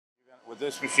With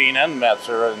this machine and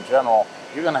Matsuura in general,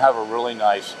 you're going to have a really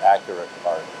nice, accurate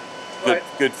part.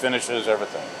 Good finishes,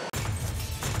 everything.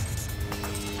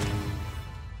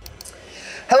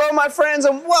 Hello my friends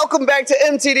and welcome back to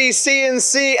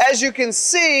MTDCNC. As you can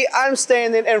see, I'm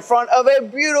standing in front of a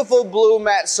beautiful blue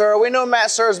Matsuura. We know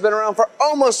Matsuura has been around for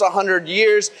almost 100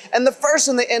 years and the first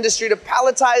in the industry to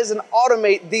palletize and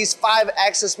automate these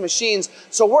 5-axis machines.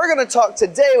 So we're going to talk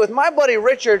today with my buddy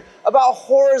Richard about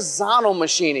horizontal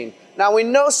machining. Now we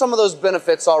know some of those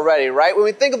benefits already, right? When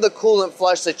we think of the coolant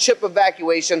flush, the chip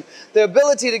evacuation, the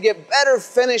ability to get better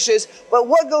finishes, but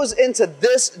what goes into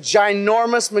this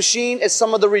ginormous machine is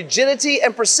some of the rigidity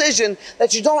and precision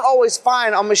that you don't always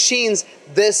find on machines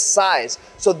this size.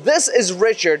 So this is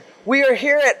Richard. We are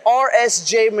here at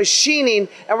RSJ Machining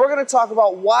and we're going to talk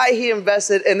about why he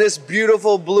invested in this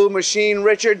beautiful blue machine.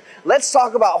 Richard, let's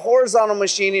talk about horizontal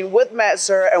machining with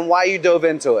Matsuura and why you dove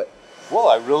into it. Well,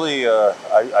 I really,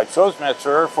 I chose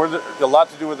Matsuura for a lot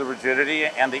to do with the rigidity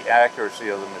and the accuracy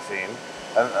of the machine.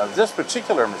 And this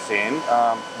particular machine,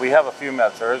 we have a few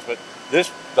Matsuuras, but this,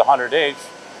 the 100H,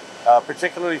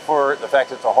 particularly for the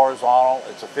fact it's a horizontal,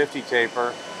 it's a 50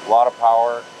 taper, a lot of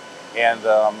power, and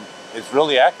it's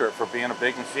really accurate for being a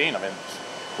big machine. I mean,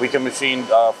 we can machine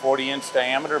 40-inch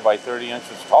diameter by 30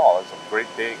 inches tall. It's a great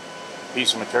big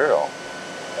piece of material.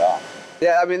 Yeah.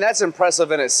 Yeah, I mean, that's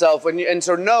impressive in itself. When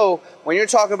you're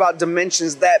talking about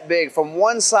dimensions that big, from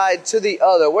one side to the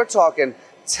other, we're talking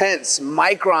tenths,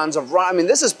 microns of run. I mean,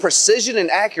 this is precision and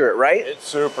accurate, right? It's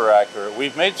super accurate.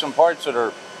 We've made some parts that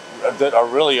are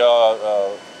really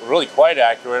really quite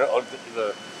accurate,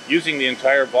 using the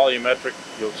entire volumetric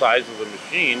size of the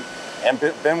machine, and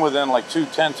been within like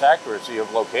 2/10 accuracy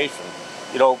of location.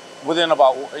 Within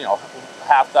about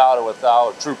half thou to a thou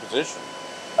of true position.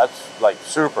 That's like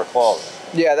super close.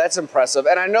 Yeah, that's impressive.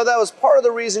 And I know that was part of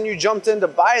the reason you jumped into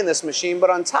buying this machine, but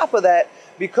on top of that,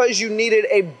 because you needed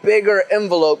a bigger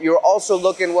envelope, you're also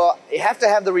looking, well, you have to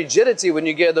have the rigidity when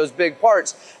you get those big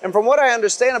parts. And from what I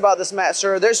understand about this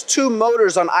Matsuura, there's 2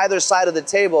 motors on either side of the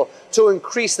table to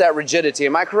increase that rigidity.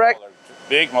 Am I correct? Well,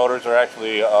 big motors are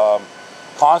actually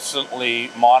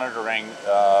constantly monitoring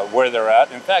where they're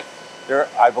at. In fact,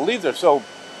 I believe they're so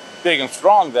big and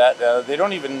strong that they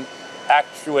don't even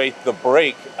actuate the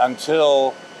brake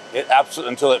until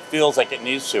it feels like it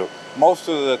needs to. Most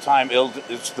of the time,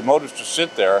 the motors just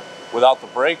sit there without the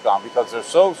brake on because they're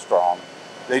so strong.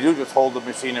 They do just hold the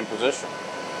machine in position.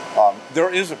 There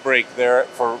is a brake there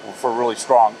for really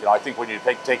strong. I think when you're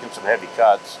taking some heavy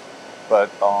cuts, but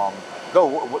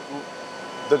no,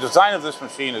 the design of this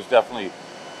machine is definitely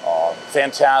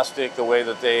fantastic. The way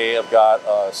that they have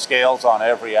got scales on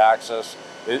every axis.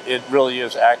 It really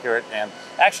is accurate, and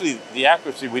actually the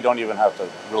accuracy we don't even have to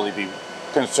really be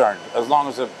concerned. As long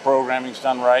as the programming's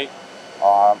done right,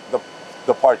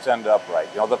 the parts end up right.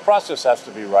 The process has to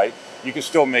be right. You can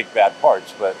still make bad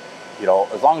parts, but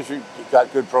as long as you've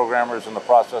got good programmers and the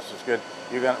process is good,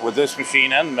 with this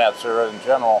machine and Matsuura in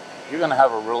general, you're going to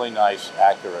have a really nice,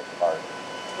 accurate part.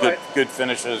 Good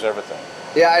finishes, everything.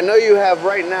 Yeah, I know you have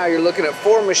right now, you're looking at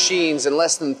 4 machines in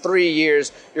less than 3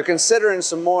 years. You're considering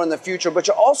some more in the future, but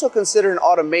you're also considering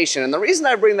automation. And the reason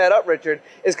I bring that up, Richard,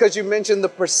 is because you mentioned the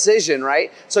precision,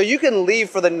 right? So you can leave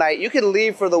for the night, you can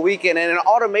leave for the weekend, and in an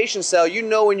automation cell,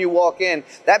 when you walk in,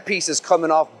 that piece is coming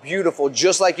off beautiful,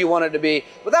 just like you want it to be,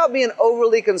 without being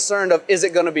overly concerned of, is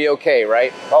it going to be okay,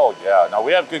 right? Oh, yeah. No,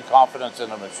 we have good confidence in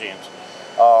the machines.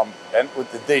 And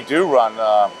they do run...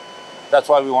 That's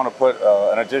why we want to put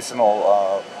an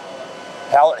additional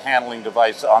pallet handling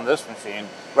device on this machine.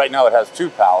 Right now it has 2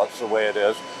 pallets the way it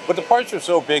is, but the parts are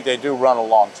so big they do run a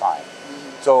long time.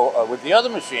 So with the other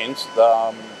machines,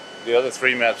 the other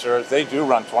 3 Matsuuras, they do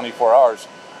run 24 hours,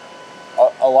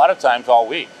 a lot of times all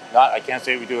week. I can't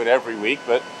say we do it every week,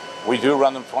 but we do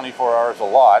run them 24 hours a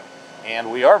lot, and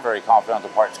we are very confident the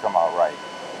parts come out right.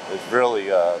 It's really,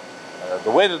 the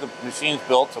way that the machine's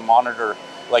built to monitor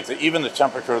even the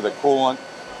temperature of the coolant,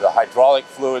 the hydraulic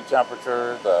fluid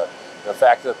temperature, the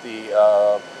fact that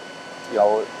it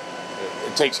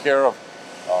takes care of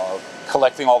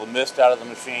collecting all the mist out of the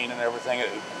machine and everything.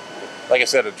 Like I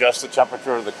said, adjust the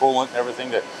temperature of the coolant and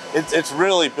everything. It's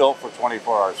really built for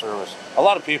 24-hour service. A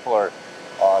lot of people are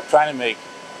trying to make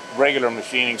regular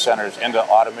machining centers into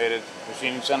automated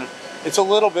machining centers. It's a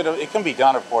little bit of, it can be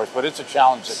done, of course, but it's a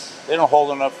challenge. They don't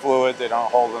hold enough fluid. They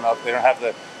don't have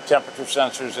the temperature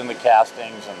sensors in the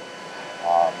castings, and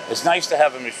it's nice to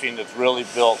have a machine that's really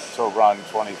built to run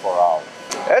 24 hours.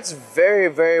 That's very,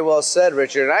 very well said,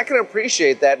 Richard, and I can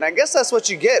appreciate that, and I guess that's what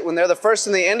you get when they're the first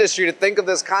in the industry to think of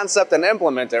this concept and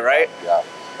implement it, right? Yeah,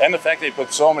 and the fact they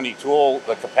put so many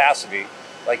the capacity,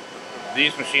 like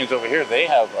these machines over here, they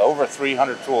have over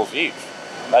 300 tools each.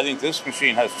 I think this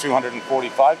machine has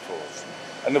 245 tools.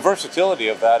 And the versatility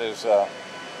of that is,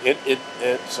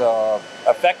 it's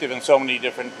effective in so many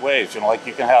different ways. You know, like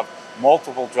you can have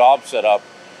multiple jobs set up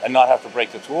and not have to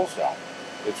break the tools down.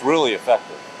 It's really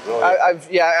effective. Really.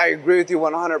 I agree with you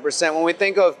 100%. When we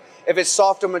think of, if it's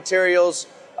softer materials,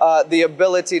 the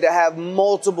ability to have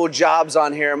multiple jobs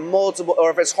on here,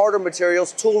 or if it's harder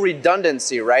materials, tool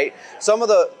redundancy, right?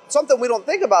 Something we don't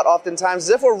think about oftentimes is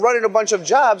if we're running a bunch of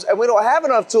jobs and we don't have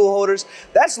enough tool holders,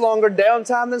 that's longer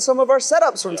downtime than some of our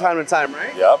setups from time to time,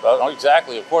 right? Yeah,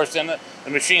 exactly. Of course, then the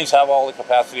machines have all the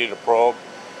capacity to probe.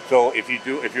 So if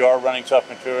you are running tough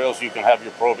materials, you can have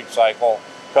your probing cycle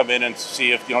come in and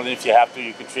see if, if you have to,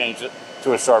 you can change it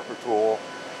to a sharper tool.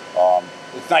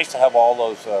 It's nice to have all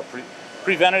those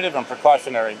preventative and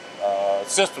precautionary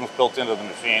systems built into the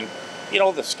machine. You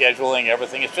know, the scheduling,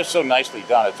 everything, it's just so nicely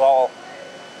done. It's all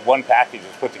one package.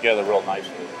 It's put together real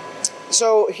nicely.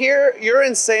 So here, you're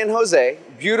in San Jose,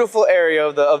 beautiful area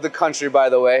of the country, by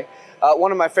the way.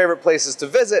 One of my favorite places to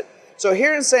visit. So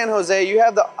here in San Jose, you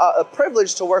have the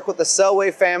privilege to work with the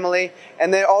Selway family,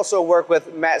 and they also work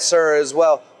with Matsuura as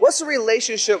well. What's the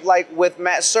relationship like with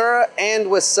Matsuura and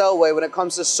with Selway when it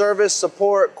comes to service,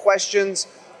 support, questions,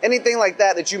 anything like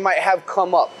that you might have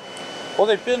come up? Well,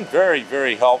 they've been very,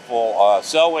 very helpful.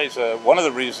 Selway's one of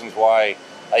the reasons why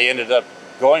I ended up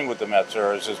going with the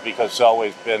Matsuuras is because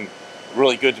Selway's been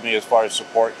really good to me as far as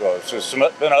support goes. There's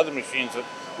been other machines that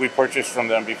we purchased from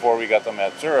them before we got the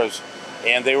Matsuuras,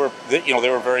 and they were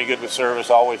very good with service,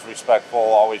 always respectful,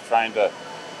 always trying to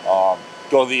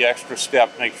go the extra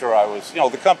step, make sure I was,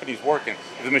 the company's working.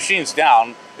 If the machine's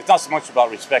down, it's not so much about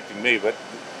respecting me, but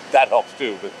that helps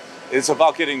too. But it's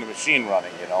about getting the machine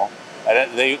running,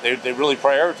 And they really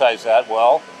prioritize that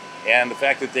well. And the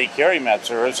fact that they carry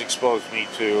Matsuuras exposed me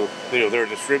to, their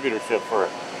distributorship for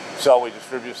Selway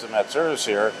distributes the Matsuuras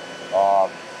here.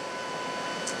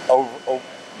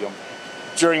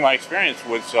 During my experience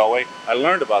with Selway, I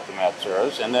learned about the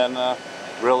Matsuuras and then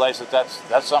realized that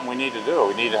that's something we need to do.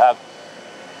 We need to have,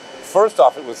 first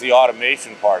off, it was the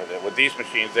automation part of it. With these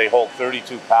machines, they hold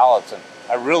 32 pallets, and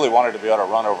I really wanted to be able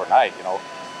to run overnight,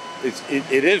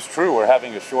 It is true we're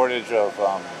having a shortage of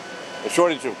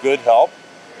good help,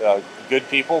 good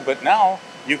people, but now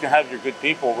you can have your good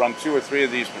people run 2 or 3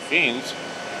 of these machines,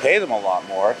 pay them a lot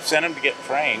more, send them to get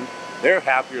trained. They're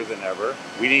happier than ever.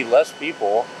 We need less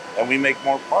people, and we make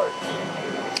more parts.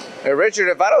 Hey, Richard,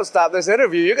 if I don't stop this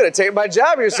interview, you're going to take my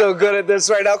job. You're so good at this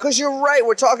right now. Because you're right,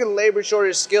 we're talking labor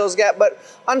shortage, skills gap, but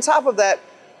on top of that,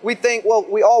 we think, well,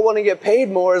 we all want to get paid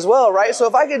more as well, right? So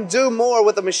if I can do more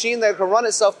with a machine that can run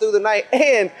itself through the night,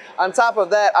 and on top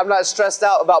of that, I'm not stressed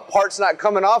out about parts not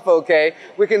coming off okay,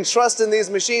 we can trust in these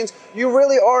machines. You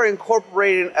really are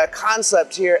incorporating a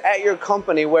concept here at your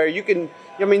company where you can,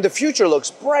 the future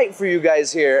looks bright for you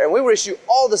guys here, and we wish you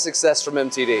all the success from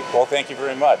MTD. Well, thank you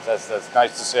very much. That's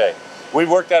nice to say.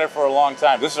 We've worked at it for a long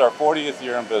time. This is our 40th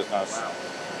year in business. Wow.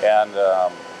 And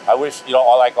I wish,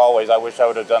 like always, I wish I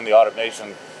would have done the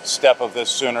automation step of this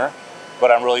sooner,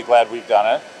 but I'm really glad we've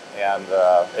done it, and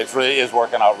it really is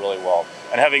working out really well.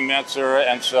 And having Matsuura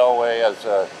and Selway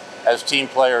as team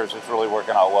players, it's really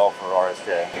working out well for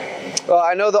RSJ. Well,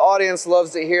 I know the audience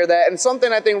loves to hear that, and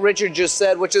something I think Richard just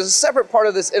said, which is a separate part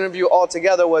of this interview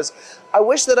altogether, was I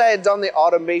wish that I had done the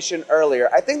automation earlier.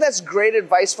 I think that's great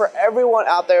advice for everyone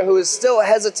out there who is still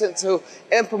hesitant to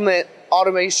implement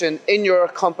automation in your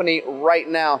company right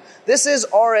now. This is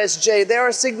RSJ. They're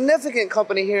a significant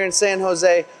company here in San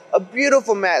Jose, a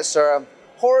beautiful Matsuura,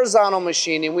 horizontal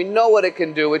machining. We know what it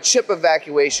can do with chip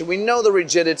evacuation. We know the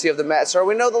rigidity of the Matsuura.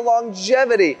 We know the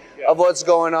longevity of what's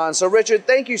going on. So Richard,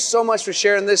 thank you so much for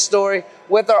sharing this story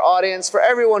with our audience. For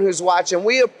everyone who's watching,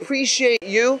 we appreciate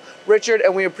you, Richard,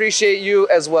 and we appreciate you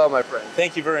as well, my friend.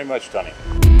 Thank you very much, Tony.